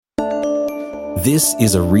This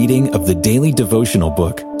is a reading of the daily devotional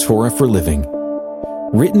book, Torah for Living,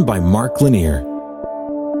 written by Mark Lanier,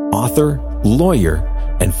 author, lawyer,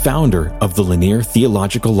 and founder of the Lanier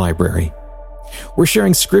Theological Library. We're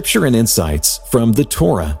sharing scripture and insights from the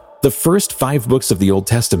Torah, the first 5 books of the Old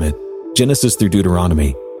Testament, Genesis through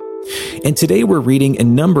Deuteronomy. And today we're reading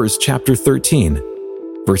in Numbers chapter 13,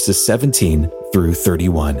 verses 17 through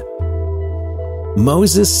 31.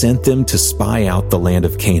 Moses sent them to spy out the land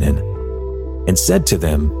of Canaan, and said to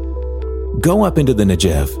them, "Go up into the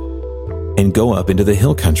Negev, and go up into the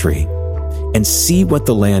hill country, and see what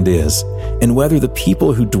the land is, and whether the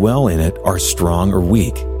people who dwell in it are strong or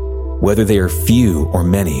weak, whether they are few or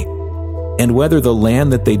many, and whether the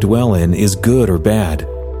land that they dwell in is good or bad,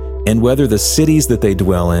 and whether the cities that they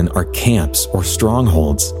dwell in are camps or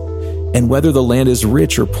strongholds, and whether the land is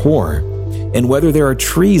rich or poor, and whether there are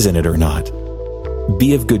trees in it or not.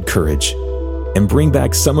 Be of good courage, and bring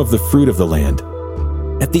back some of the fruit of the land."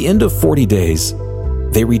 At the end of 40 days,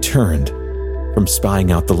 they returned from spying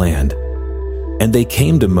out the land. And they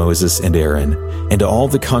came to Moses and Aaron and to all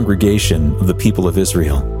the congregation of the people of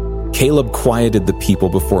Israel. Caleb quieted the people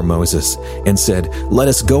before Moses and said, "Let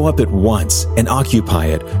us go up at once and occupy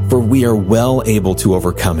it, for we are well able to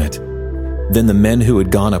overcome it." Then the men who had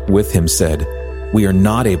gone up with him said, "We are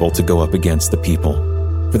not able to go up against the people,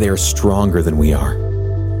 for they are stronger than we are."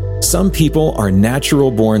 Some people are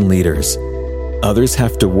natural-born leaders. Others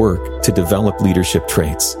have to work to develop leadership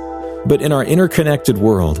traits. But in our interconnected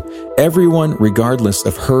world, everyone, regardless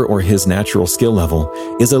of her or his natural skill level,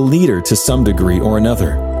 is a leader to some degree or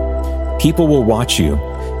another. People will watch you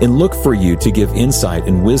and look for you to give insight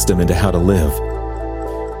and wisdom into how to live.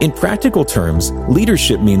 In practical terms,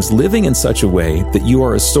 leadership means living in such a way that you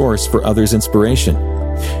are a source for others' inspiration.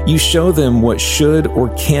 You show them what should or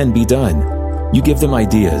can be done. You give them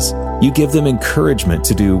ideas. You give them encouragement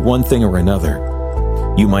to do one thing or another.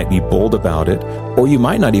 You might be bold about it, or you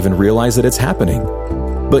might not even realize that it's happening,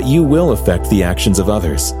 but you will affect the actions of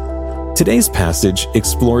others. Today's passage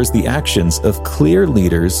explores the actions of clear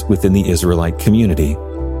leaders within the Israelite community.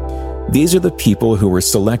 These are the people who were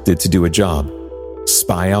selected to do a job,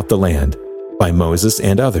 spy out the land, by Moses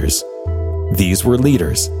and others. These were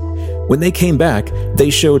leaders. When they came back, they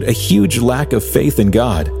showed a huge lack of faith in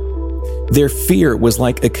God. Their fear was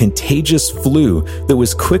like a contagious flu that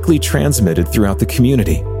was quickly transmitted throughout the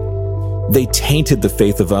community. They tainted the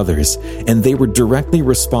faith of others, and they were directly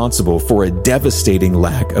responsible for a devastating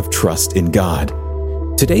lack of trust in God.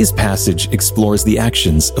 Today's passage explores the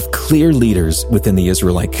actions of clear leaders within the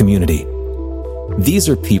Israelite community. These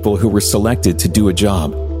are people who were selected to do a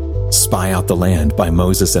job, spy out the land by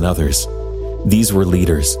Moses and others. These were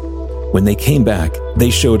leaders. When they came back, they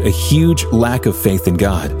showed a huge lack of faith in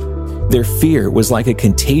God. Their fear was like a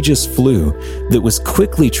contagious flu that was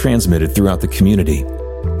quickly transmitted throughout the community.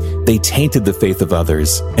 They tainted the faith of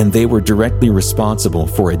others, and they were directly responsible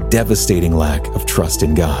for a devastating lack of trust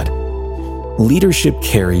in God. Leadership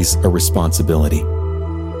carries a responsibility.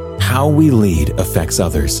 How we lead affects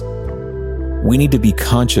others. We need to be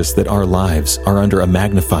conscious that our lives are under a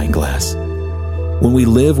magnifying glass. When we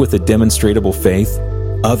live with a demonstrable faith,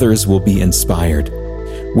 others will be inspired.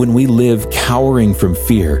 When we live cowering from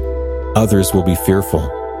fear, others will be fearful.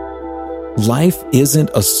 Life isn't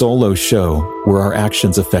a solo show where our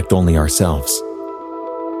actions affect only ourselves.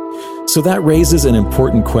 So that raises an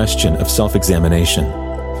important question of self-examination.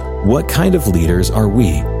 What kind of leaders are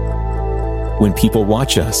we? When people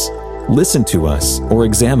watch us, listen to us, or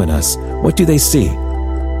examine us, what do they see?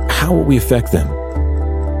 How will we affect them?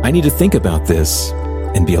 I need to think about this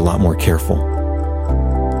and be a lot more careful.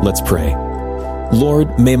 Let's pray.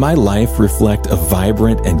 Lord, may my life reflect a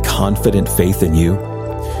vibrant and confident faith in you.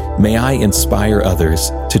 May I inspire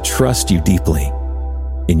others to trust you deeply.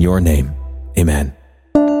 In your name, amen.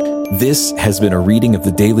 This has been a reading of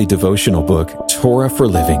the daily devotional book, Torah for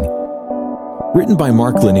Living, written by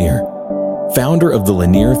Mark Lanier, founder of the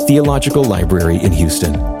Lanier Theological Library in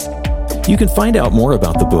Houston. You can find out more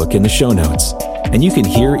about the book in the show notes, and you can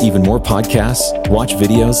hear even more podcasts, watch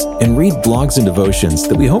videos, and read blogs and devotions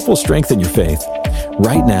that we hope will strengthen your faith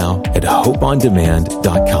right now at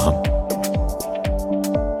hopeondemand.com.